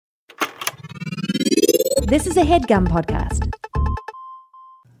This is a HeadGum podcast.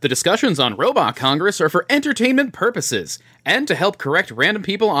 The discussions on Robot Congress are for entertainment purposes and to help correct random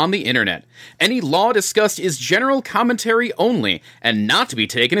people on the internet. Any law discussed is general commentary only and not to be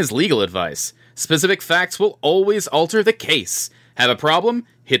taken as legal advice. Specific facts will always alter the case. Have a problem?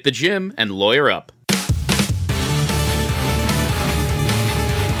 Hit the gym and lawyer up.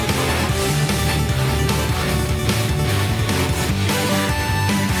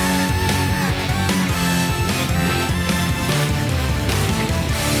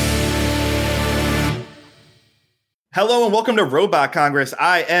 Hello and welcome to Robot Congress.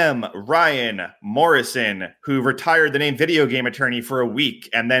 I am Ryan Morrison, who retired the name video game attorney for a week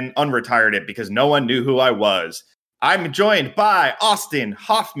and then unretired it because no one knew who I was. I'm joined by Austin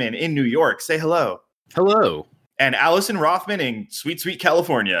Hoffman in New York. Say hello. Hello. And Allison Rothman in sweet, sweet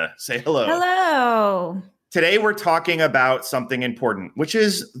California. Say hello. Hello. Today we're talking about something important, which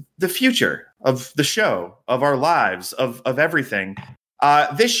is the future of the show, of our lives, of everything.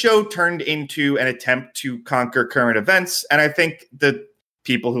 This show turned into an attempt to conquer current events, and I think the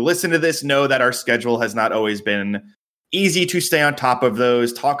people who listen to this know that our schedule has not always been easy to stay on top of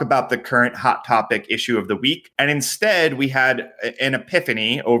those, talk about the current hot topic issue of the week, and instead we had an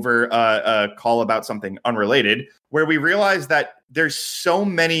epiphany over a call about something unrelated, where we realized that there's so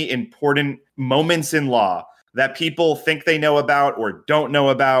many important moments in law that people think they know about or don't know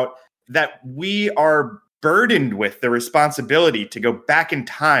about, that we are burdened with the responsibility to go back in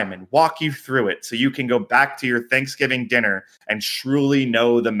time and walk you through it so you can go back to your Thanksgiving dinner and truly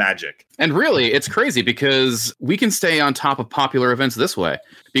know the magic. And really, it's crazy because we can stay on top of popular events this way,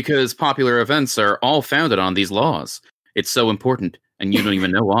 because popular events are all founded on these laws. It's so important, and you don't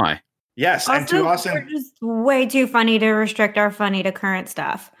even know why. Yes, Also, and to Austin, we're just way too funny to restrict our funny to current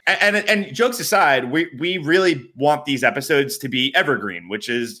stuff. And jokes aside, we really want these episodes to be evergreen, which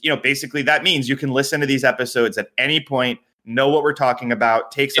is, basically that means you can listen to these episodes at any point, know what we're talking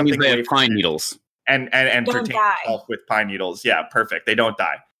about, take something They away have from pine it, needles. and entertain die. yourself with pine needles. Yeah, perfect. They don't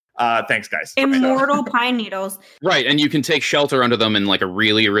die. Thanks, guys. Immortal pine needles. Right, and you can take shelter under them in like a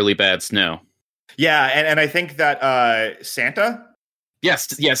really, really bad snow. Yeah, and I think that Santa.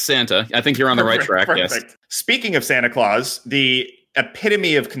 Yes, Santa. I think you're on the right track. Perfect. Yes. Speaking of Santa Claus, the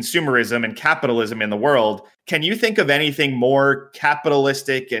epitome of consumerism and capitalism in the world, can you think of anything more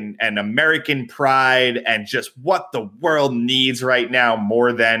capitalistic and American pride and just what the world needs right now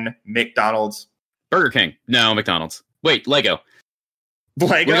more than McDonald's? Burger King. No, McDonald's. Wait, Lego.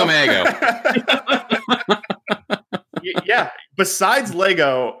 Lego? Lego. Yeah. Besides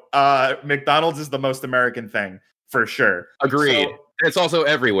Lego, McDonald's is the most American thing, for sure. Agreed. So, It's also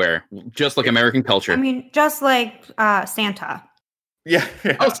everywhere, just like American culture. I mean, just like Santa. yeah.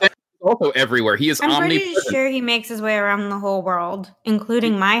 Oh, Santa's also everywhere. He is I'm pretty omnipresent. sure he makes his way around the whole world,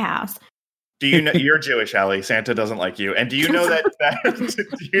 including my house. Do you know you're Jewish, Allie? Santa doesn't like you. And do you know that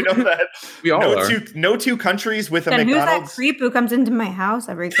do you know that We all are. no two countries with a And who's that McDonald's? creep who comes into my house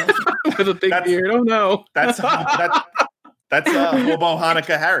every Christmas? With a big beard. Oh no. That's Hobo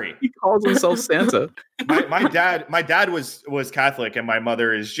Hanukkah Harry. He calls himself Santa. My dad was Catholic and my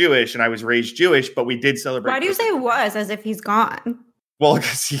mother is Jewish, and I was raised Jewish, but we did celebrate. Why do you say was as if he's gone? Well,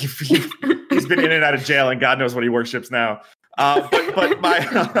 because he's been in and out of jail, and God knows what he worships now. But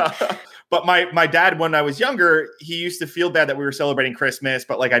my dad, when I was younger, he used to feel bad that we were celebrating Christmas,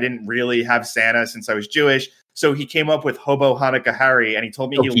 but like I didn't really have Santa since I was Jewish. So he came up with Hobo Hanukkah Harry, and he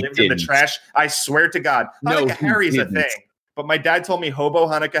told me he lived in the trash. I swear to God, Hanukkah Harry's a thing. But my dad told me Hobo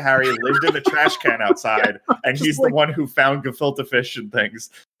Hanukkah Harry lived in the trash can outside, and he's the one who found gefilte fish and things.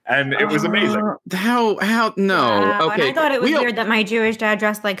 And it was amazing. How? No. Wow, Okay. and I thought it was weird that my Jewish dad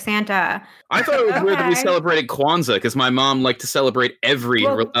dressed like Santa. I thought it was weird that we Okay. celebrated Kwanzaa because my mom liked to celebrate every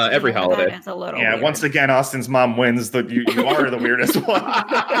holiday. That is a little Yeah, weird. once again, Austin's mom wins. You are the weirdest one.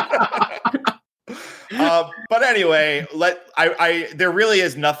 But anyway, there really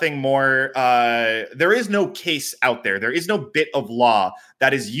is nothing more. There is no case out there. There is no bit of law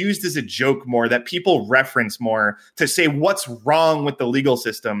that is used as a joke more, that people reference more to say what's wrong with the legal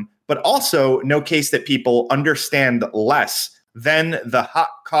system, but also no case that people understand less than the hot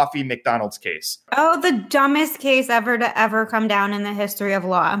coffee McDonald's case. Oh, the dumbest case ever to ever come down in the history of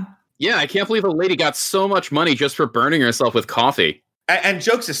law. Yeah, I can't believe a lady got so much money just for burning herself with coffee. And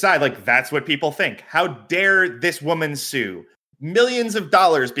jokes aside, like that's what people think. How dare this woman sue? Millions of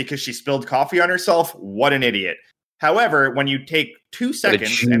dollars because she spilled coffee on herself? What an idiot. However, when you take 2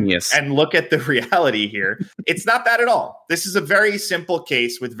 seconds and look at the reality here, it's not that at all. This is a very simple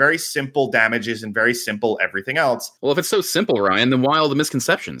case with very simple damages and very simple everything else. Well, if it's so simple, Ryan, then why all the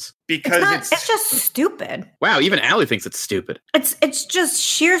misconceptions? Because it's just stupid. Wow, even Allie thinks it's stupid. It's just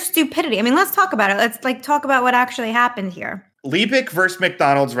sheer stupidity. I mean, let's talk about it. Let's talk about what actually happened here. Liebig versus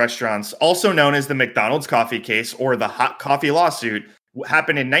McDonald's restaurants, also known as the McDonald's coffee case or the hot coffee lawsuit,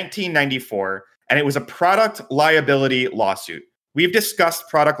 happened in 1994. And it was a product liability lawsuit. We've discussed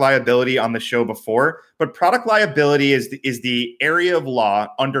product liability on the show before, but product liability is the area of law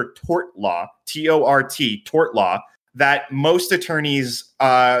under tort law, T-O-R-T, tort law, that most attorneys,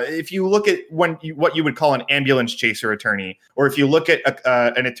 if you look at what you would call an ambulance chaser attorney, or if you look at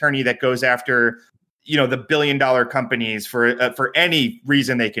an attorney that goes after, the billion-dollar companies for any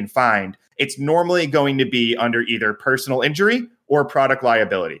reason they can find, it's normally going to be under either personal injury or product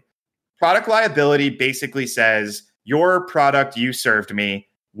liability. Product liability basically says your product you served me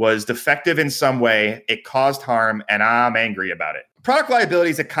was defective in some way, it caused harm, and I'm angry about it. Product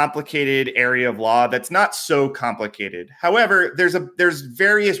liability is a complicated area of law that's not so complicated. However, there's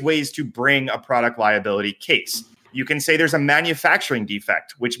various ways to bring a product liability case. You can say there's a manufacturing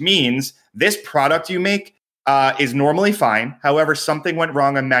defect, which means this product you make is normally fine. However, something went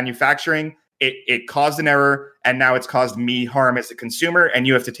wrong on manufacturing. It caused an error, and now it's caused me harm as a consumer, and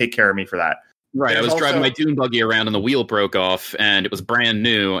you have to take care of me for that. Right. I was driving my dune buggy around, and the wheel broke off, and it was brand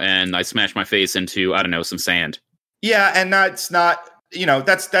new, and I smashed my face into, I don't know, some sand. Yeah, and that's not,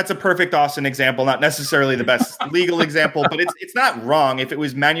 that's a perfect Austin example, not necessarily the best legal example, but it's not wrong if it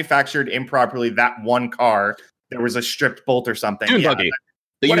was manufactured improperly. That one car, there was a stripped bolt or something. Dune buggy.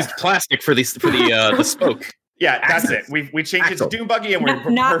 They used plastic for the spoke. Yeah, that's it. We changed it to Dune buggy, and we're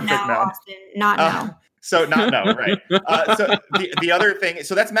perfect now. Austin. Not now. So not no, right. So the other thing,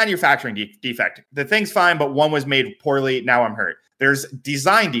 so that's manufacturing defect. The thing's fine, but one was made poorly. Now I'm hurt. There's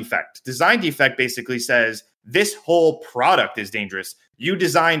design defect. Design defect basically says this whole product is dangerous. You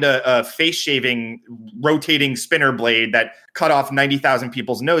designed a face shaving rotating spinner blade that cut off 90,000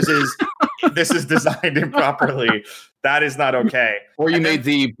 people's noses. This is designed improperly. That is not okay. Or you made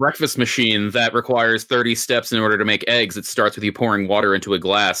the breakfast machine that requires 30 steps in order to make eggs. It starts with you pouring water into a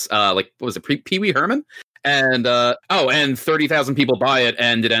glass. What was it, Pee Wee Herman? And 30,000 people buy it,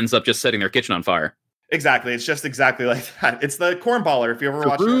 and it ends up just setting their kitchen on fire. Exactly. It's just exactly like that. It's the cornballer, if you ever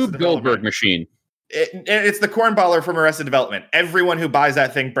watch the Rube Goldberg machine. It's the cornballer from Arrested Development. Everyone who buys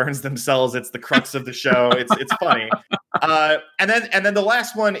that thing burns themselves. It's the crux of the show. It's funny. And then the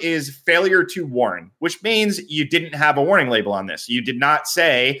last one is failure to warn, which means you didn't have a warning label on this. You did not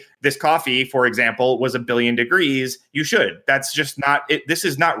say this coffee, for example, was 1 billion degrees. You should. That's just not it. This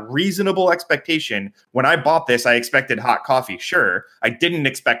is not reasonable expectation. When I bought this, I expected hot coffee. Sure. I didn't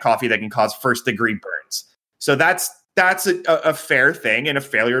expect coffee that can cause 1st-degree burns. So that's a fair thing, and a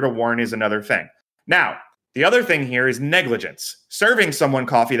failure to warn is another thing. Now, the other thing here is negligence. Serving someone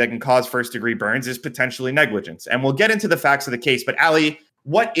coffee that can cause 1st-degree burns is potentially negligence. And we'll get into the facts of the case. But Allie,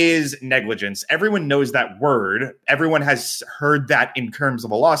 what is negligence? Everyone knows that word. Everyone has heard that in terms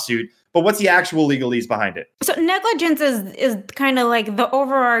of a lawsuit. But what's the actual legalese behind it? So negligence is kind of like the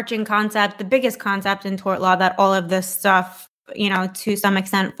overarching concept, the biggest concept in tort law that all of this stuff, to some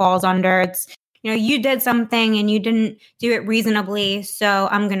extent falls under. It's, you did something and you didn't do it reasonably, so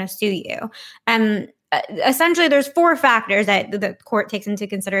I'm going to sue you. And essentially, there's 4 factors that the court takes into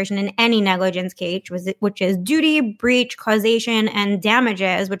consideration in any negligence case, which is duty, breach, causation, and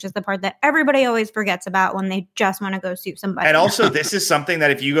damages, which is the part that everybody always forgets about when they just want to go sue somebody. And also, this is something that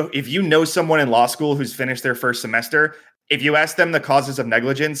if you know someone in law school who's finished their first semester, if you ask them the causes of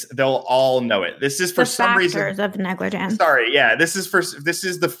negligence, they'll all know it. This is for some reason. Factors of negligence. Sorry, yeah. This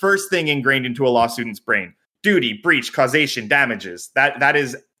is the first thing ingrained into a law student's brain. Duty, breach, causation, damages. That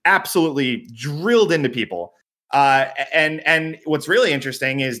is absolutely drilled into people. And what's really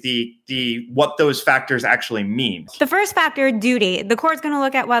interesting is the what those factors actually mean. The first factor, duty. The court's going to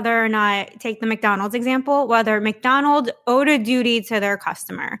look at whether or not, take the McDonald's example, whether McDonald's owed a duty to their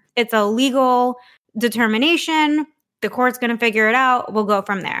customer. It's a legal determination. The court's going to figure it out. We'll go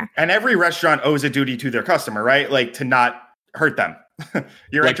from there. And every restaurant owes a duty to their customer, right? Like to not hurt them.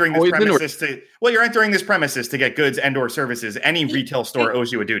 You're like entering this premises to get goods and or services. Any retail store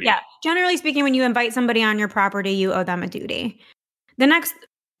owes you a duty. Yeah. Generally speaking, when you invite somebody on your property, you owe them a duty. The next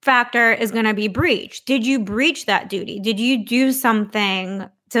factor is going to be breach. Did you breach that duty? Did you do something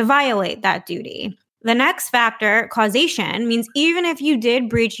to violate that duty? The next factor, causation, means even if you did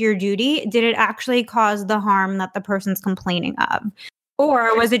breach your duty, did it actually cause the harm that the person's complaining of?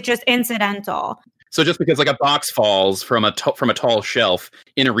 Or was it just incidental? So just because like a box falls from a tall shelf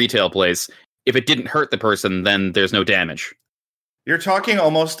in a retail place, if it didn't hurt the person, then there's no damage. You're talking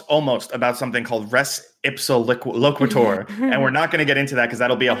almost about something called res ipsa loquitur, and we're not going to get into that because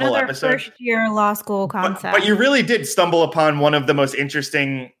that'll be a whole episode. First-year law school concept. But you really did stumble upon one of the most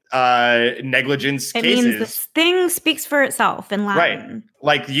interesting negligence cases. It means this thing speaks for itself in Latin. Right.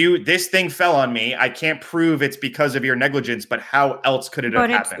 Like this thing fell on me. I can't prove it's because of your negligence, but how else could it have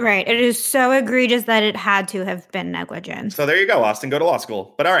happened? Right. It is so egregious that it had to have been negligence. So there you go, Austin. Go to law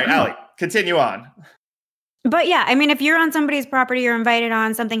school. But all right, Allie, continue on. But yeah, I mean, if you're on somebody's property, you're invited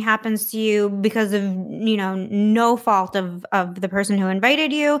on, something happens to you because of, no fault of the person who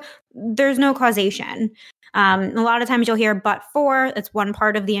invited you, there's no causation. A lot of times you'll hear but for, it's one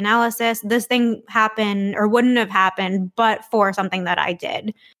part of the analysis. This thing happened or wouldn't have happened but for something that I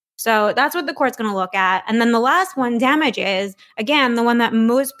did. So that's what the court's going to look at. And then the last one, damages, again, the one that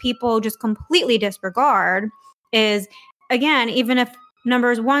most people just completely disregard is, again, even if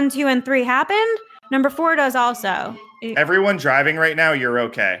numbers 1, 2, and 3 happened, number 4 does also. Everyone driving right now, you're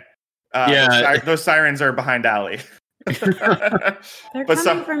okay. Those sirens are behind Allie. They're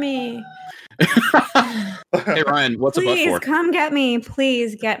coming for me. Hey, Ryan, what's a but for? Please come get me.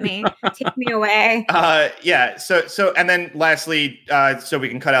 Please get me. Take me away. So, and then lastly, so we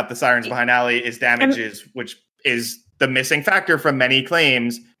can cut out the sirens behind Allie, is damages, which is the missing factor from many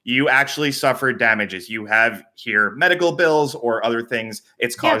claims. You actually suffered damages. You have here medical bills or other things.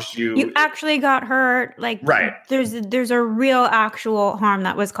 It's caused you. You actually got hurt. Right. There's a real actual harm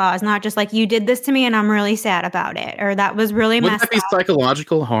that was caused, not just like you did this to me and I'm really sad about it, or that was really messed up. Would that be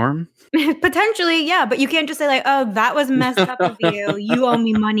psychological harm? Potentially, yeah. But you can't just say like, oh, that was messed up of you. You owe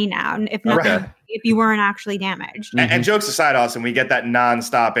me money now. If nothing, if you weren't actually damaged. And jokes aside, Austin, we get that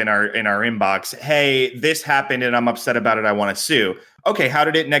nonstop in our inbox. Hey, this happened and I'm upset about it. I want to sue. Okay, how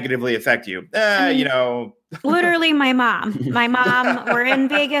did it negatively affect you? Literally my mom. We're in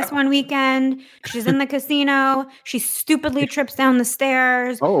Vegas one weekend. She's in the casino. She stupidly trips down the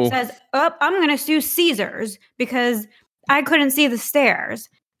stairs. Says, I'm going to sue Caesars because I couldn't see the stairs.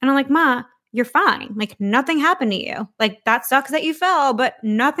 And I'm like, Ma, you're fine. Like, nothing happened to you. Like, that sucks that you fell, but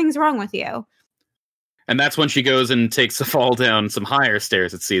nothing's wrong with you. And that's when she goes and takes a fall down some higher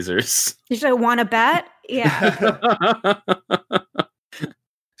stairs at Caesars. You should want to bet? Yeah.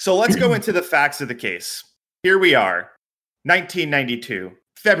 So let's go into the facts of the case. Here we are, 1992,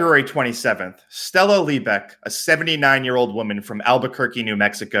 February 27th. Stella Liebeck, a 79-year-old woman from Albuquerque, New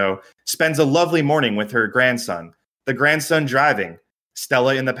Mexico, spends a lovely morning with her grandson. The grandson driving,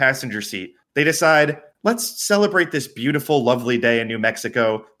 Stella in the passenger seat. They decide, let's celebrate this beautiful, lovely day in New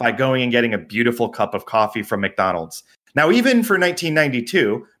Mexico by going and getting a beautiful cup of coffee from McDonald's. Now, even for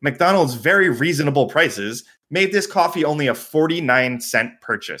 1992, McDonald's very reasonable prices made this coffee only a 49-cent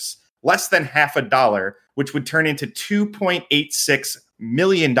purchase, less than $50, which would turn into $2.86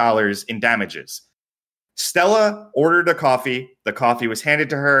 million in damages. Stella ordered a coffee. The coffee was handed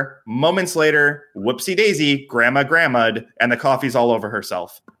to her. Moments later, whoopsie daisy, grandma'd, and the coffee's all over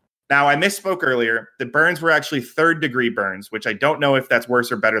herself. Now, I misspoke earlier. The burns were actually 3rd-degree burns, which I don't know if that's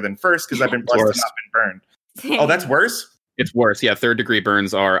worse or better than first, because I've been blessed to not been burned. Oh, that's worse? It's worse. Yeah, 3rd-degree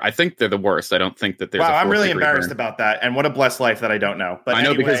burns I think they're the worst. I don't think that there's I'm really embarrassed about that. And what a blessed life that I don't know. But I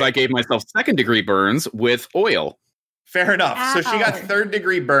know because I gave myself 2nd-degree burns with oil. Fair enough. Ow. So she got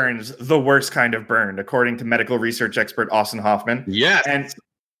 3rd-degree burns, the worst kind of burn, according to medical research expert Austin Hoffman. Yes.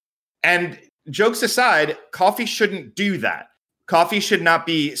 And jokes aside, coffee shouldn't do that. Coffee should not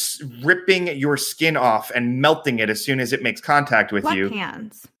be ripping your skin off and melting it as soon as it makes contact with you.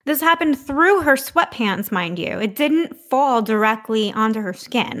 Sweatpants. This happened through her sweatpants, mind you. It didn't fall directly onto her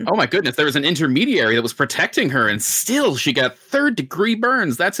skin. Oh my goodness, there was an intermediary that was protecting her, and still she got 3rd-degree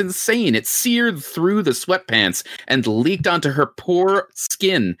burns. That's insane. It seared through the sweatpants and leaked onto her poor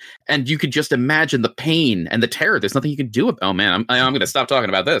skin, and you could just imagine the pain and the terror. There's nothing you can do about. Oh man, I'm going to stop talking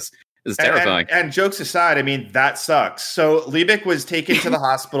about this. It's terrifying. And jokes aside, I mean, that sucks. So Liebeck was taken to the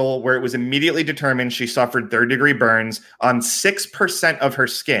hospital where it was immediately determined she suffered 3rd-degree burns on 6% of her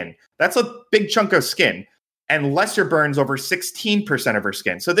skin. That's a big chunk of skin. And lesser burns over 16% of her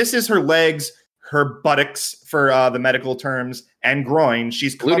skin. So this is her legs, her buttocks for the medical terms, and groin.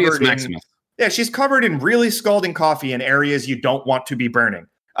 She's covered she's covered in really scalding coffee in areas you don't want to be burning.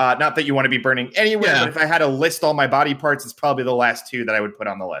 Not that you want to be burning anywhere, but if I had to list all my body parts, it's probably the last 2 that I would put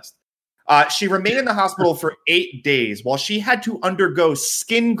on the list. She remained in the hospital for 8 days while she had to undergo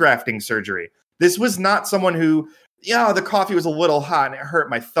skin grafting surgery. This was not someone who, the coffee was a little hot and it hurt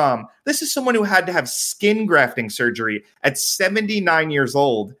my thumb. This is someone who had to have skin grafting surgery at 79 years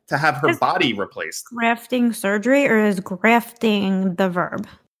old to have her body replaced. Grafting surgery, or is grafting the verb?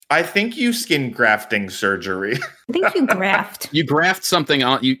 I think you skin grafting surgery. I think you graft. You graft something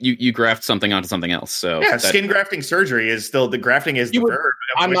on you graft something onto something else. So Yeah, skin grafting surgery is still the grafting is the verb.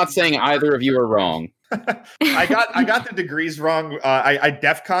 I'm not saying either of you are wrong. I got the degrees wrong. I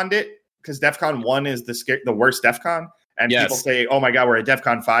DEFCON'd it because DEFCON 1 is the worst DEFCON. And people say, "Oh my God, we're at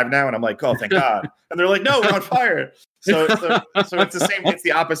DEFCON 5 now," and I'm like, "Oh, thank God!" And they're like, "No, we're on fire." So it's the same. It's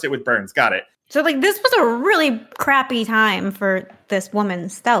the opposite with burns. Got it. So like this was a really crappy time for this woman,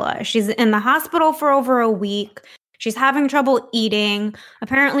 Stella. She's in the hospital for over a week. She's having trouble eating.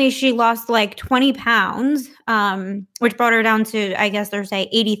 Apparently, she lost like 20 pounds, which brought her down to, I guess they're saying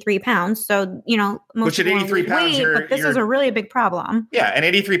 83 pounds. So, most which at 83 pounds, but this is a really big problem. Yeah, and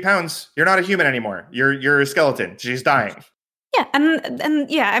 83 pounds, you're not a human anymore. You're a skeleton. She's dying. Yeah, and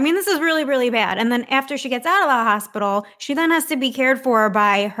yeah, I mean, this is really, really bad. And then after she gets out of the hospital, she then has to be cared for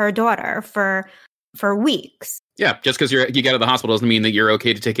by her daughter for weeks. Yeah, just because you get out of the hospital doesn't mean that you're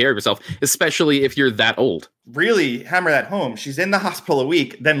okay to take care of yourself, especially if you're that old. Really hammer that home. She's in the hospital a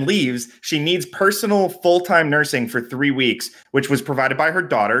week, then leaves. She needs personal full-time nursing for 3 weeks, which was provided by her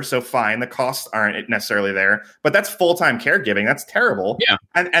daughter. So fine, the costs aren't necessarily there, but that's full-time caregiving. That's terrible. Yeah.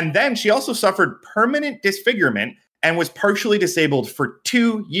 And then she also suffered permanent disfigurement and was partially disabled for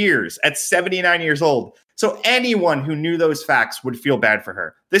 2 years at 79 years old. So anyone who knew those facts would feel bad for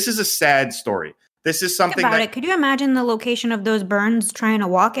her. This is a sad story. This is something Could you imagine the location of those burns trying to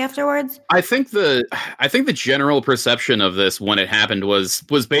walk afterwards? I think the general perception of this when it happened was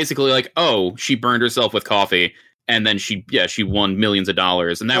basically like, oh, she burned herself with coffee and then she won millions of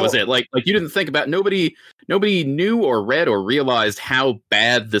dollars and that was it. Like you didn't think about nobody knew or read or realized how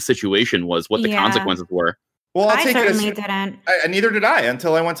bad the situation was, what the consequences were. Well, I certainly didn't. Neither did I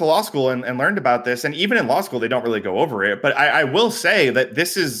until I went to law school and learned about this. And even in law school, they don't really go over it. But I will say that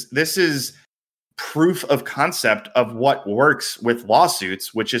this is proof of concept of what works with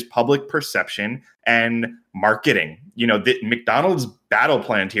lawsuits, which is public perception and marketing. The McDonald's battle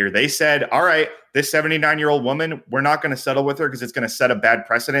planned here. They said, all right, this 79-year-old woman, we're not going to settle with her because it's going to set a bad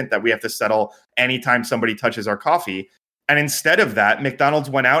precedent that we have to settle anytime somebody touches our coffee. And instead of that, McDonald's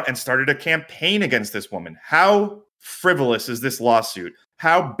went out and started a campaign against this woman. How frivolous is this lawsuit?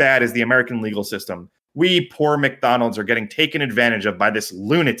 How bad is the American legal system? We poor McDonald's are getting taken advantage of by this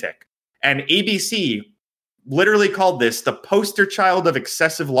lunatic. And ABC literally called this the poster child of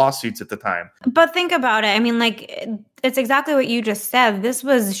excessive lawsuits at the time. But think about it. I mean, it's exactly what you just said. This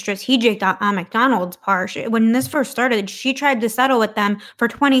was strategic on McDonald's part. When this first started, she tried to settle with them for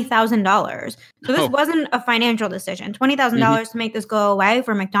 $20,000. So this wasn't a financial decision. $20,000 to make this go away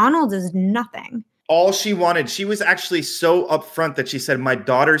for McDonald's is nothing. All she wanted, she was actually so upfront that she said, my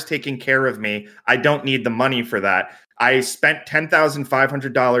daughter's taking care of me. I don't need the money for that. I spent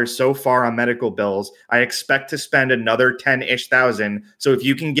 $10,500 so far on medical bills. I expect to spend another 10-ish thousand. So if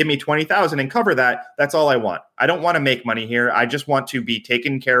you can give me 20,000 and cover that, that's all I want. I don't want to make money here. I just want to be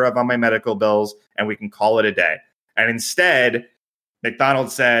taken care of on my medical bills and we can call it a day. And instead,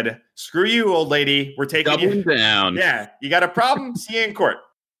 McDonald's said, screw you, old lady. We're taking you down. Yeah, you got a problem? See you in court.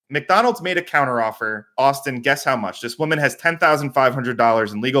 McDonald's made a counteroffer. Austin, guess how much? This woman has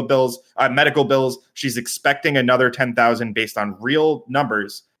 $10,500 in legal bills, medical bills. She's expecting another $10,000 based on real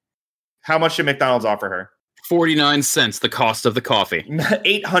numbers. How much did McDonald's offer her? 49 cents, the cost of the coffee.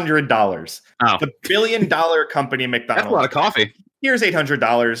 $800. Oh. The billion-dollar company McDonald's. That's a lot of coffee. Here's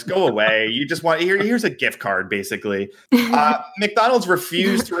 $800. Go away. You just want here's a gift card, basically. McDonald's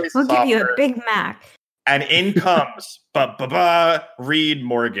refused to raise We'll this give you offer. a Big Mac. And in comes Reed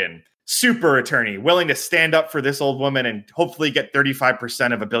Morgan, super attorney, willing to stand up for this old woman and hopefully get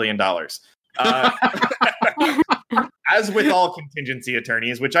 35% of $1 billion. As with all contingency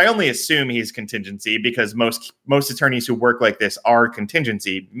attorneys, which I only assume he's contingency because most attorneys who work like this are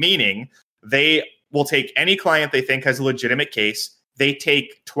contingency, meaning they will take any client they think has a legitimate case. They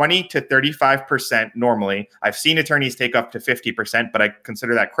take 20 to 35% normally. I've seen attorneys take up to 50%, but I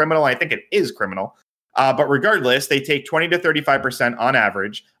consider that criminal. I think it is criminal. But regardless, they take 20 to 35% on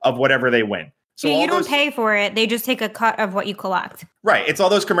average of whatever they win. So you don't pay for it. They just take a cut of what you collect. Right. It's all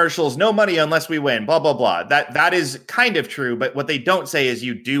those commercials, no money unless we win, blah, blah, blah. That is kind of true. But what they don't say is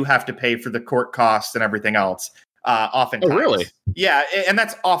you do have to pay for the court costs and everything else. Oftentimes. Oh, really? Yeah. And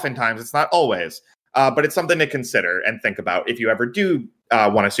that's oftentimes. It's not always. But it's something to consider and think about if you ever do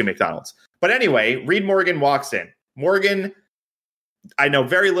want to sue McDonald's. But anyway, Reed Morgan walks in. Morgan, I know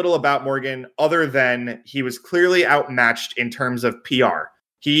very little about Morgan other than he was clearly outmatched in terms of PR.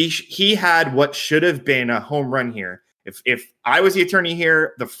 He had what should have been a home run here. If I was the attorney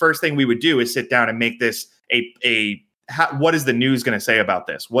here, the first thing we would do is sit down and make this a what is the news going to say about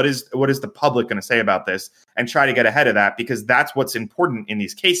this? What is the public going to say about this? And try to get ahead of that, because that's what's important in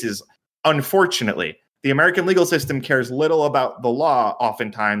these cases. Unfortunately, the American legal system cares little about the law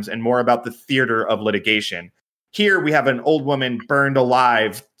oftentimes and more about the theater of litigation. Here we have an old woman burned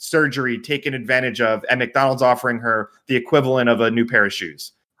alive, surgery taken advantage of, and McDonald's offering her the equivalent of a new pair of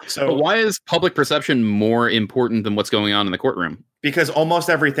shoes. So but why is public perception more important than what's going on in the courtroom? Because almost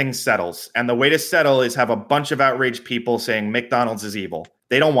everything settles. And the way to settle is have a bunch of outraged people saying McDonald's is evil.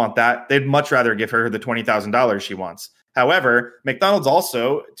 They don't want that. They'd much rather give her the $20,000 she wants. However, McDonald's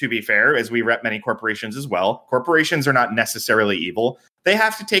also, to be fair, as we rep many corporations as well, corporations are not necessarily evil. They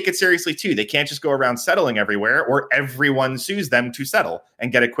have to take it seriously too. They can't just go around settling everywhere, or everyone sues them to settle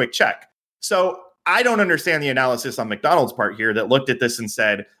and get a quick check. So I don't understand the analysis on McDonald's part here that looked at this and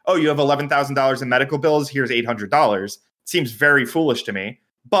said, oh, you have $11,000 in medical bills. Here's $800. Seems very foolish to me.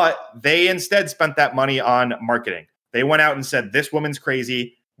 But they instead spent that money on marketing. They went out and said, this woman's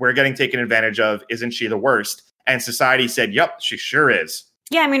crazy. We're getting taken advantage of. Isn't she the worst? And society said, yep, she sure is.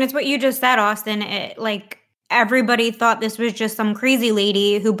 Yeah, I mean, it's what you just said, Austin. Everybody thought this was just some crazy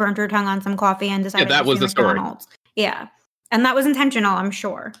lady who burnt her tongue on some coffee and decided that was the story. Yeah. And that was intentional, I'm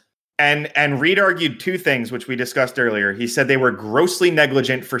sure. And Reed argued two things, which we discussed earlier. He said they were grossly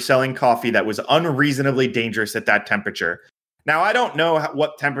negligent for selling coffee that was unreasonably dangerous at that temperature. Now, I don't know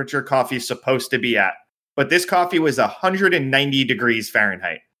what temperature coffee is supposed to be at, but this coffee was 190 degrees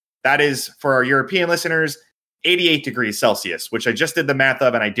Fahrenheit. That is, for our European listeners, 88 degrees Celsius, which I just did the math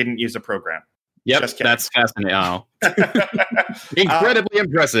of, and I didn't use a program. Yep, that's fascinating. Oh. Incredibly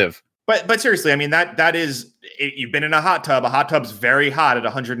impressive. But seriously, I mean, that is, you've been in a hot tub. A hot tub's very hot at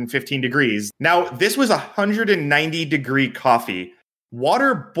 115 degrees. Now, this was 190 degree coffee.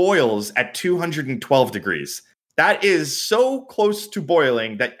 Water boils at 212 degrees. That is so close to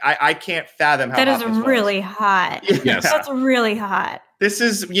boiling that I can't fathom how that hot is really hot. Yes. That's really hot. This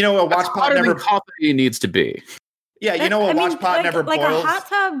is, a watch pot never... coffee needs to be. Yeah, a watch pot never boils. Like a hot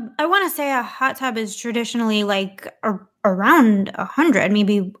tub, I want to say a hot tub is traditionally around 100,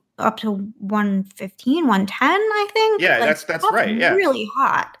 maybe up to 115, 110, I think. Yeah, that's right. Yeah, really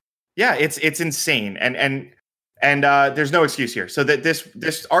hot. Yeah, it's insane, and there's no excuse here. So that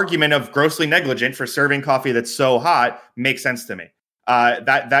this argument of grossly negligent for serving coffee that's so hot makes sense to me.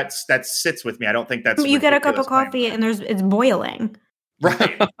 That sits with me. I don't think that's you get a cup of coffee and it's boiling.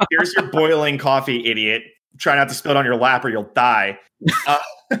 Right. Here's your boiling coffee, idiot. Try not to spill it on your lap or you'll die.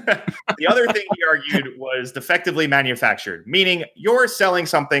 The other thing he argued was defectively manufactured, meaning you're selling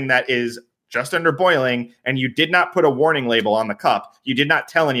something that is just under boiling and you did not put a warning label on the cup. You did not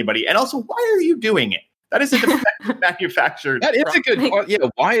tell anybody. And also, why are you doing it? That is a defective manufactured. That is a good point. Yeah,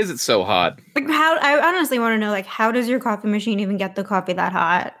 why is it so hot? I honestly want to know, how does your coffee machine even get the coffee that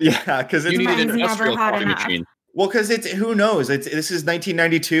hot? Yeah, because you need an industrial coffee machine. Well, because who knows? This is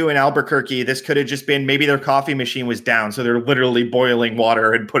 1992 in Albuquerque. This could have just been maybe their coffee machine was down, so they're literally boiling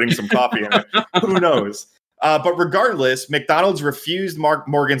water and putting some coffee in it. Who knows? But regardless, McDonald's refused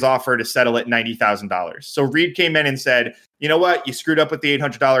Morgan's offer to settle at $90,000. So Reed came in and said, you know what? You screwed up with the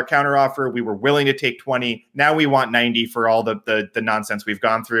 $800 counteroffer. We were willing to take 20. Now we want 90 for all the nonsense we've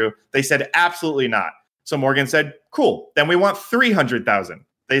gone through. They said, absolutely not. So Morgan said, cool. Then we want 300,000.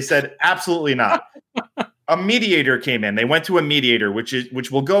 They said, absolutely not. A mediator came in. They went to a mediator, which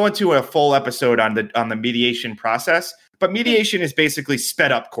we'll go into a full episode on the mediation process. But mediation is basically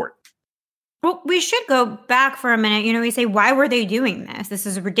sped up court. Well, we should go back for a minute. We say, why were they doing this? This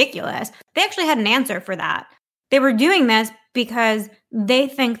is ridiculous. They actually had an answer for that. They were doing this because they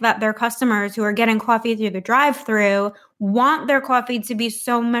think that their customers who are getting coffee through the drive-thru want their coffee to be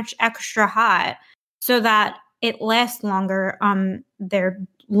so much extra hot so that it lasts longer on their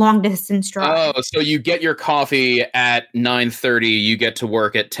long distance drive. Oh, so you get your coffee at 9:30, you get to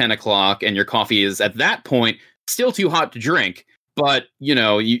work at 10 o'clock, and your coffee is at that point still too hot to drink. But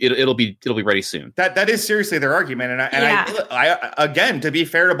it'll be ready soon. That is seriously their argument, and I again, to be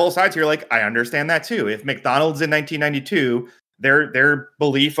fair to both sides here, I understand that too. If McDonald's in 1992, their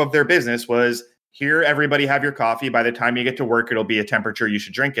belief of their business was, here, everybody have your coffee. By the time you get to work, it'll be a temperature you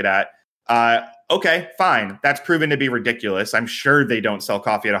should drink it at. Okay, fine. That's proven to be ridiculous. I'm sure they don't sell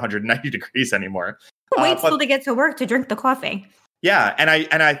coffee at 190 degrees anymore. Wait till they get to work to drink the coffee. Yeah, and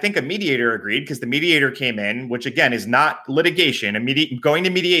I think a mediator agreed, because the mediator came in, which again is not litigation. Going to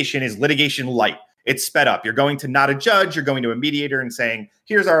mediation is litigation light. It's sped up. You're going to not a judge. You're going to a mediator and saying,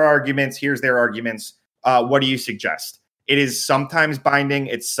 here's our arguments. Here's their arguments. What do you suggest? It is sometimes binding.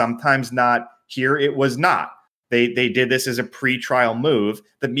 It's sometimes not. Here it was not. They did this as a pre-trial move.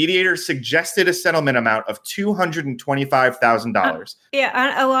 The mediator suggested a settlement amount of $225,000.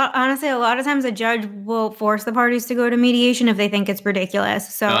 Honestly, a lot of times a judge will force the parties to go to mediation if they think it's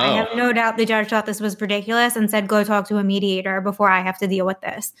ridiculous. So I have no doubt the judge thought this was ridiculous and said, go talk to a mediator before I have to deal with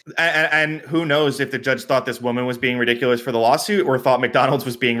this. And who knows if the judge thought this woman was being ridiculous for the lawsuit or thought McDonald's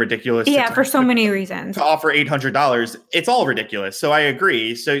was being ridiculous. For so many reasons. To offer $800. It's all ridiculous. So I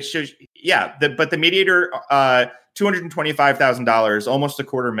agree. But the mediator, $225,000, almost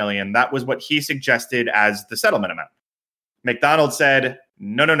 $250,000. That was what he suggested as the settlement amount. McDonald's said,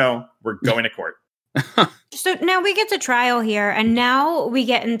 no, we're going to court. So now we get to trial here, and now we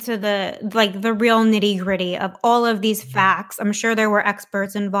get into the real nitty gritty of all of these facts. I'm sure there were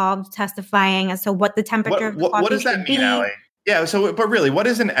experts involved testifying as to what the temperature of the coffee what does that mean, Allie? Yeah. So, but really, what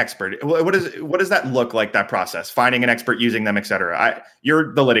is an expert? What does that look like? That process, finding an expert, using them, etc.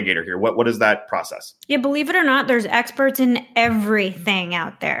 You're the litigator here. What is that process? Yeah, believe it or not, there's experts in everything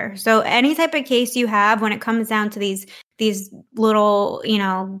out there. So any type of case you have, when it comes down to these little,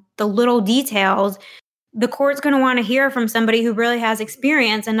 the little details, the court's going to want to hear from somebody who really has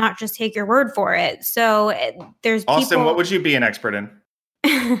experience and not just take your word for it. So there's Austin. What would you be an expert in?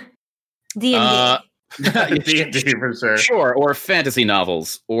 D&D. D&D for sure. Sure, or fantasy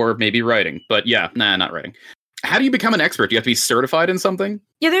novels, or maybe writing. But not writing. How do you become an expert? Do you have to be certified in something?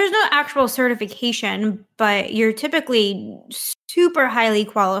 Yeah, there's no actual certification, but you're typically super highly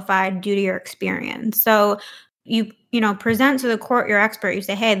qualified due to your experience. So you present to the court your expert. You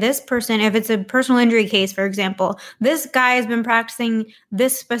say, hey, this person, if it's a personal injury case, for example, this guy has been practicing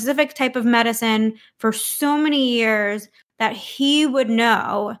this specific type of medicine for so many years that he would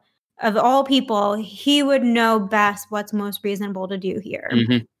know. Of all people, he would know best what's most reasonable to do here.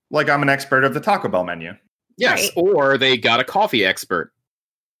 Mm-hmm. Like I'm an expert of the Taco Bell menu. Yes, right. Or they got a coffee expert.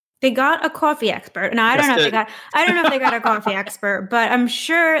 They got a coffee expert. Now I don't know if they got a coffee expert, but I'm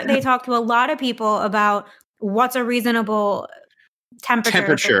sure they talked to a lot of people about what's a reasonable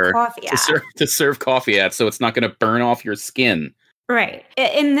temperature for coffee to serve coffee at, so it's not going to burn off your skin. Right.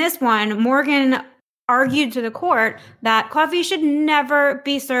 In this one, Morgan argued to the court that coffee should never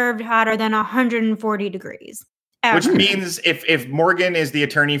be served hotter than 140 degrees. Ever. Which means if Morgan is the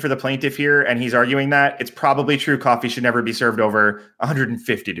attorney for the plaintiff here and he's arguing that, it's probably true coffee should never be served over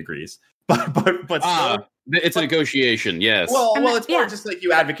 150 degrees. But still, it's a negotiation, yes. Well, it's more just like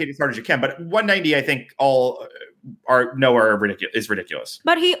you advocate as hard as you can. But 190, I think all is ridiculous.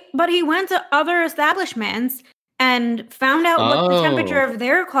 But he went to other establishments and found out what the temperature of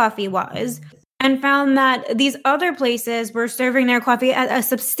their coffee was. And found that these other places were serving their coffee at a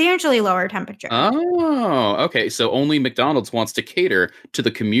substantially lower temperature. Oh, okay. So only McDonald's wants to cater to the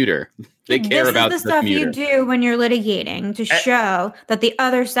commuter. They care about the stuff commuter. You do when you're litigating to show that the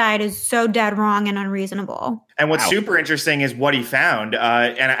other side is so dead wrong and unreasonable. And what's super interesting is what he found.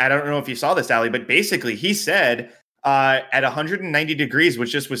 And I don't know if you saw this, Allie, but basically he said at 190 degrees,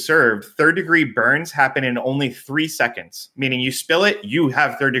 which just was served, third-degree burns happen in only 3 seconds. Meaning you spill it, you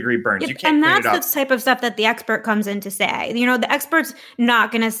have third-degree burns. You can't clean it up. And that's the type of stuff that the expert comes in to say. The expert's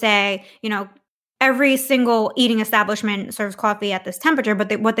not going to say, every single eating establishment serves coffee at this temperature,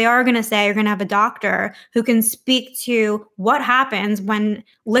 but what they are going to say, you're going to have a doctor who can speak to what happens when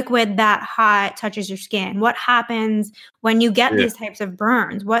liquid that hot touches your skin. What happens when you get these types of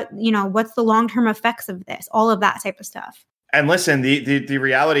burns? What's the long-term effects of this? All of that type of stuff. And listen, the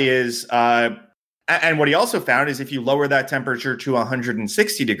reality is, and what he also found is if you lower that temperature to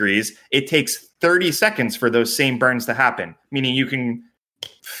 160 degrees, it takes 30 seconds for those same burns to happen, meaning you can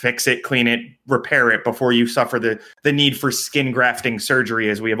fix it, clean it, repair it before you suffer the need for skin grafting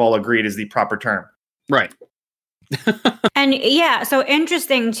surgery, as we have all agreed is the proper term. Right. And so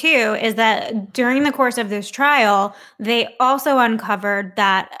interesting too is that during the course of this trial, they also uncovered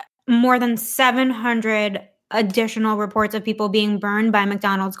that more than 700 additional reports of people being burned by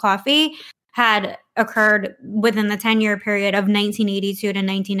McDonald's coffee had occurred within the 10-year period of 1982 to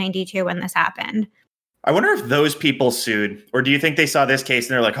 1992 when this happened. I wonder if those people sued, or do you think they saw this case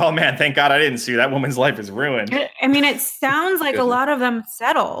and they're like, oh man, thank God I didn't sue. That woman's life is ruined. I mean, it sounds like a lot of them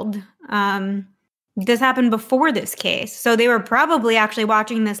settled. This happened before this case. So they were probably actually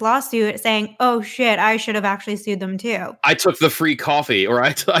watching this lawsuit saying, oh shit, I should have actually sued them too. I took the free coffee, or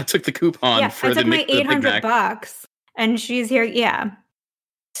I took the coupon for the my $800 and she's here. Yeah.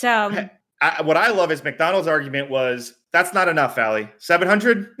 So what I love is McDonald's argument was, that's not enough, Allie.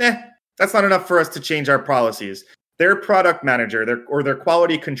 700? That's not enough for us to change our policies. Their product manager, their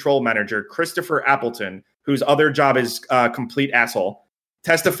quality control manager, Christopher Appleton, whose other job is complete asshole,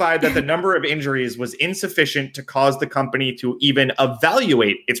 testified that the number of injuries was insufficient to cause the company to even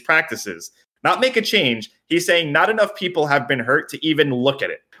evaluate its practices. not make a change. He's saying not enough people have been hurt to even look at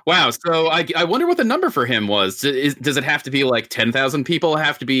it. Wow. So I wonder what the number for him was. Does it have to be like 10,000 people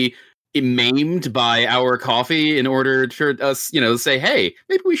have to be maimed by our coffee in order for us, say, hey,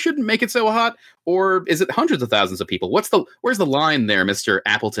 maybe we shouldn't make it so hot? Or is it hundreds of thousands of people? Where's the line there, Mr.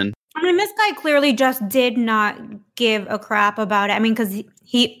 Appleton? I mean, this guy clearly just did not give a crap about it. I mean, because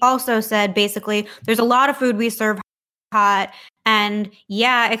he also said, basically, there's a lot of food we serve hot, and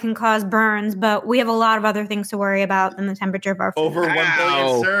yeah, it can cause burns, but we have a lot of other things to worry about than the temperature of our food. Over 1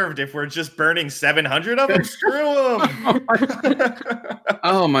 billion served. If we're just burning 700 of them, screw them.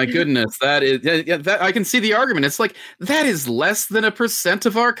 Oh my goodness, that I can see the argument. It's like, that is less than 1%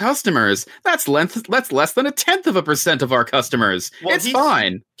 of our customers. That's less than 0.1% of our customers. Well, it's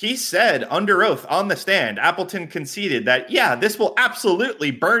fine. He said under oath on the stand, Appleton conceded that, yeah, this will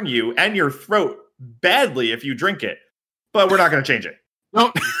absolutely burn you and your throat badly if you drink it. But we're not going to change it.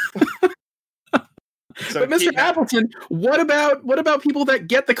 No. But Mr. Appleton, what about people that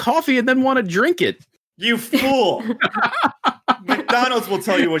get the coffee and then want to drink it? You fool! McDonald's will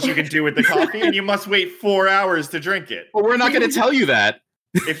tell you what you can do with the coffee, and you must wait 4 hours to drink it. Well, we're not going to tell you that.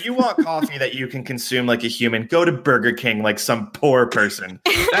 If you want coffee that you can consume like a human, go to Burger King like some poor person.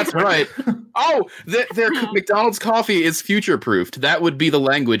 That's right. Oh, their McDonald's coffee is future-proofed. That would be the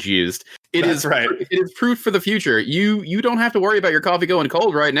language used. That's right. It is proof for the future. You don't have to worry about your coffee going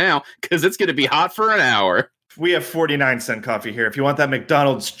cold right now because it's going to be hot for an hour. We have 49-cent coffee here. If you want that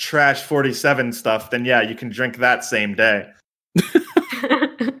McDonald's trash 47 stuff, then yeah, you can drink that same day.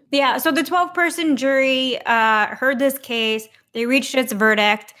 Yeah, so the 12-person jury heard this case. They reached its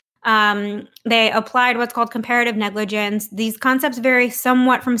verdict. They applied what's called comparative negligence. These concepts vary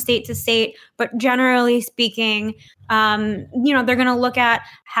somewhat from state to state, but generally speaking, they're going to look at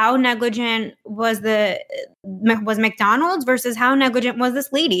how negligent was McDonald's versus how negligent was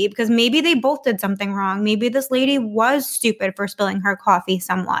this lady, because maybe they both did something wrong. Maybe this lady was stupid for spilling her coffee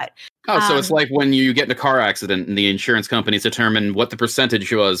somewhat. Oh, so it's like when you get in a car accident and the insurance companies determine what the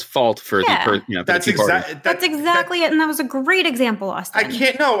percentage was fault for the That's exactly it, and that was a great example, Austin. I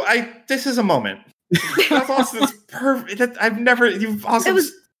can't. No, this is a moment. That's Austin's perfect.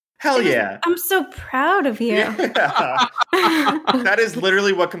 Hell yeah! I'm so proud of you. Yeah. That is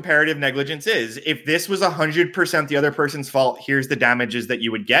literally what comparative negligence is. If this was 100% the other person's fault, here's the damages that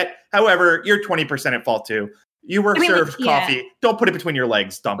you would get. However, you're 20% at fault too. You were served coffee. Don't put it between your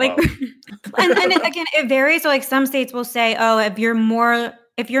legs, Dumbo. And again, it varies. So like some states will say, oh, if you're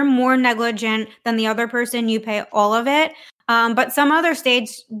more negligent than the other person, you pay all of it. But some other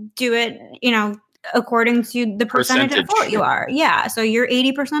states do it, according to the percentage at fault you are. Yeah. So you're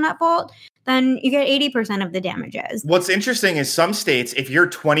 80% at fault, then you get 80% of the damages. What's interesting is some states, if you're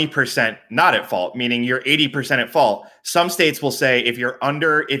 20% not at fault, meaning you're 80% at fault, some states will say if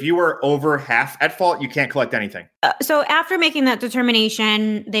you were over half at fault, you can't collect anything. So after making that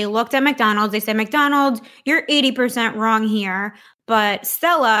determination, they looked at McDonald's. They said, McDonald's, you're 80% wrong here. But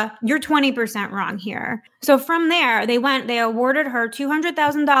Stella, you're 20% wrong here. So from there, they awarded her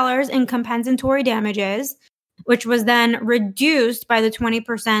 $200,000 in compensatory damages, which was then reduced by the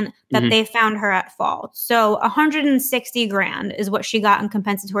 20% that they found her at fault. So $160,000 is what she got in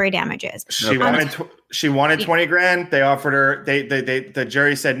compensatory damages. She wanted 20 grand. They offered her. The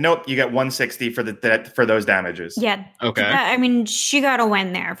jury said, nope, you get 160 for those damages. Yeah. Okay. I mean, she got a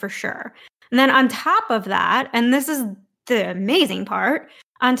win there for sure. And then on top of that, and this is the amazing part.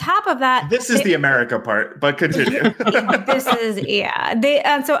 On top of that, this is the America part, but continue. So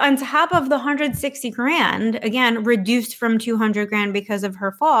on top of the $160,000, again reduced from $200,000 because of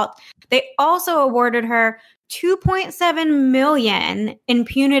her fault, they also awarded her $2.7 million in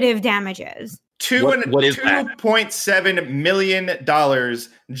punitive damages. What is that? $2.7 million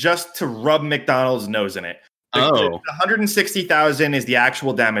just to rub McDonald's nose in it. The $160,000 is the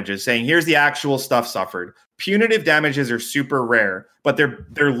actual damages, saying here's the actual stuff suffered. Punitive damages are super rare, but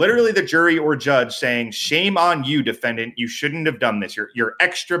they're literally the jury or judge saying, shame on you, defendant. You shouldn't have done this. You're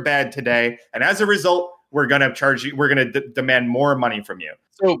extra bad today. And as a result, we're going to charge you. We're going to demand more money from you.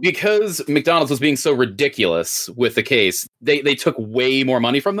 So because McDonald's was being so ridiculous with the case, they took way more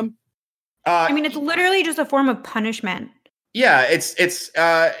money from them? It's literally just a form of punishment. Yeah,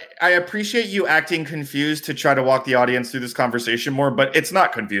 I appreciate you acting confused to try to walk the audience through this conversation more, but it's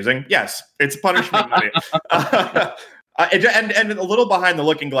not confusing. Yes, it's punishment money. And a little behind the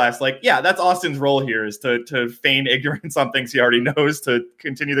looking glass, that's Austin's role here is to feign ignorance on things he already knows to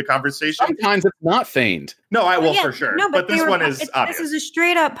continue the conversation. Sometimes it's not feigned. No, for sure. No, but this one is obvious. This is a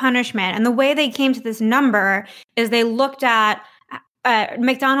straight up punishment. And the way they came to this number is they looked at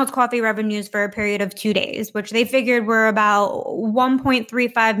McDonald's coffee revenues for a period of 2 days, which they figured were about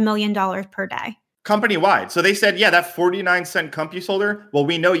 $1.35 million per day. Company-wide. So they said, yeah, that 49-cent CompuSolder, well,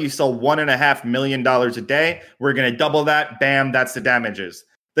 we know you sell $1.5 million a day. We're going to double that. Bam, that's the damages.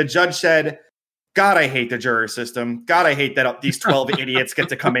 The judge said, God, I hate the juror system. God, I hate that these 12 idiots get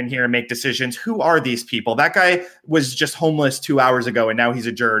to come in here and make decisions. Who are these people? That guy was just homeless 2 hours ago, and now he's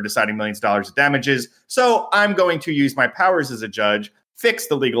a juror deciding millions of dollars of damages. So I'm going to use my powers as a judge, fix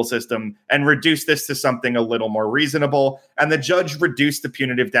the legal system, and reduce this to something a little more reasonable. And the judge reduced the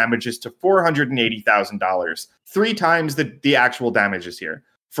punitive damages to $480,000, 3 times the actual damages here,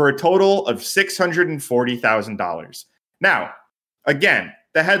 for a total of $640,000. Now, again,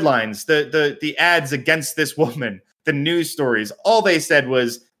 the headlines, the ads against this woman, the news stories, all they said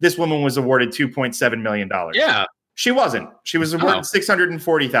was this woman was awarded $2.7 million. Yeah. She wasn't. She was awarded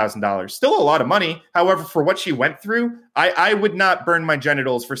 $640,000. Still a lot of money. However, for what she went through, I would not burn my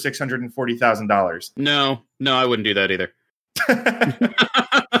genitals for $640,000. No, I wouldn't do that either.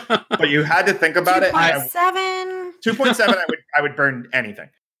 But you had to think about 2.7. 2.7, I would burn anything.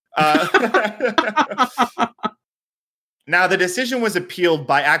 Now, the decision was appealed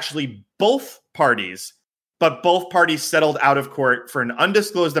by actually both parties, but both parties settled out of court for an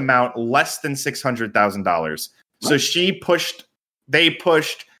undisclosed amount less than $600,000. So they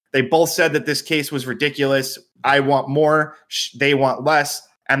both said that this case was ridiculous. I want more. They want less.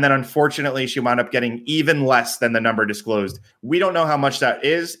 And then unfortunately, she wound up getting even less than the number disclosed. We don't know how much that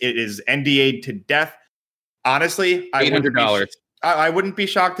is. It is NDA'd to death. Honestly, $800. I wouldn't be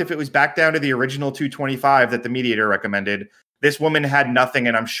shocked if it was back down to the original $225 that the mediator recommended. This woman had nothing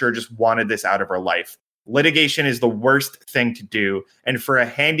and I'm sure just wanted this out of her life. Litigation is the worst thing to do. And for a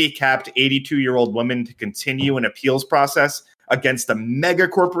handicapped 82-year-old woman to continue an appeals process against a mega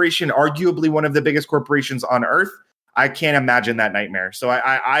corporation, arguably one of the biggest corporations on earth, I can't imagine that nightmare. So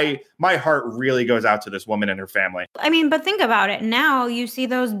my heart really goes out to this woman and her family. I mean, but think about it. Now you see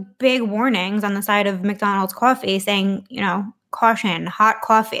those big warnings on the side of McDonald's coffee saying, caution, hot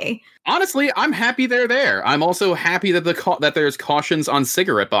coffee. Honestly, I'm happy they're there. I'm also happy that that there's cautions on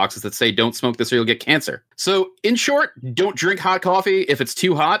cigarette boxes that say don't smoke this or you'll get cancer. So in short, don't drink hot coffee if it's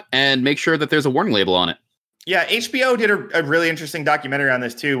too hot, and make sure that there's a warning label on it. Yeah, HBO did a really interesting documentary on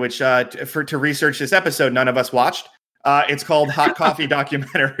this too, which to research this episode, none of us watched. It's called Hot Coffee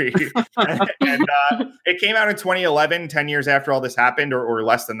Documentary. and it came out in 2011, 10 years after all this happened, or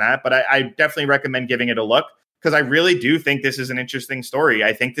less than that. But I definitely recommend giving it a look, because I really do think this is an interesting story.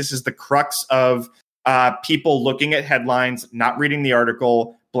 I think this is the crux of people looking at headlines, not reading the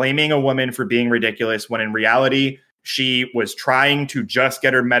article, blaming a woman for being ridiculous, when in reality, she was trying to just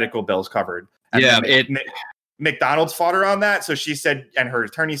get her medical bills covered. And McDonald's fought her on that. So she said, and her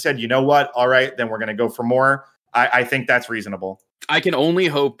attorney said, you know what? All right, then we're going to go for more. I think that's reasonable. I can only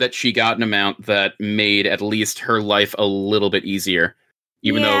hope that she got an amount that made at least her life a little bit easier,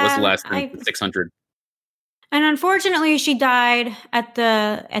 even though it was less than $600. And unfortunately, she died at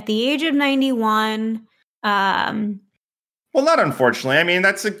the age of 91. Well, not unfortunately. I mean,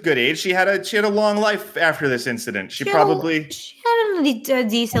 that's a good age. She had a long life after this incident. She had a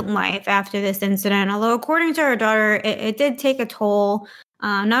decent life after this incident. Although, according to her daughter, it did take a toll.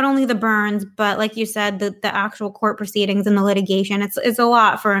 Not only the burns, but like you said, the actual court proceedings and the litigation. It's a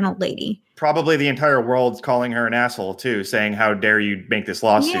lot for an old lady. Probably the entire world's calling her an asshole too, saying, "How dare you make this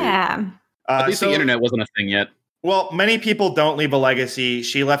lawsuit?" Yeah. At least the internet wasn't a thing yet. Well, many people don't leave a legacy.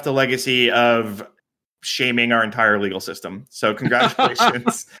 She left a legacy of shaming our entire legal system. So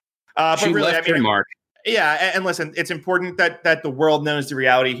congratulations. She left her mark. Yeah, and listen, it's important that the world knows the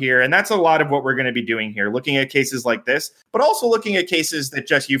reality here, and that's a lot of what we're going to be doing here, looking at cases like this, but also looking at cases that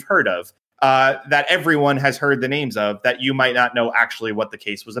just you've heard of, that everyone has heard the names of, that you might not know actually what the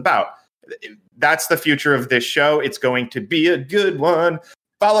case was about. That's the future of this show. It's going to be a good one.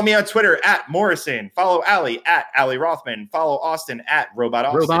 Follow me on Twitter at Morrison. Follow Allie at Allie Rothman. Follow Austin at Robot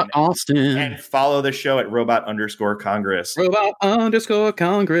Austin. Robot Austin. And follow the show at Robot_Congress.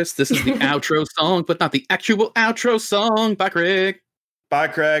 Robot_Congress. This is the outro song, but not the actual outro song. Bye, Craig. Bye,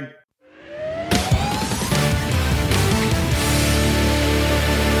 Craig.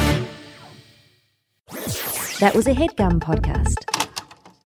 That was a HeadGum podcast.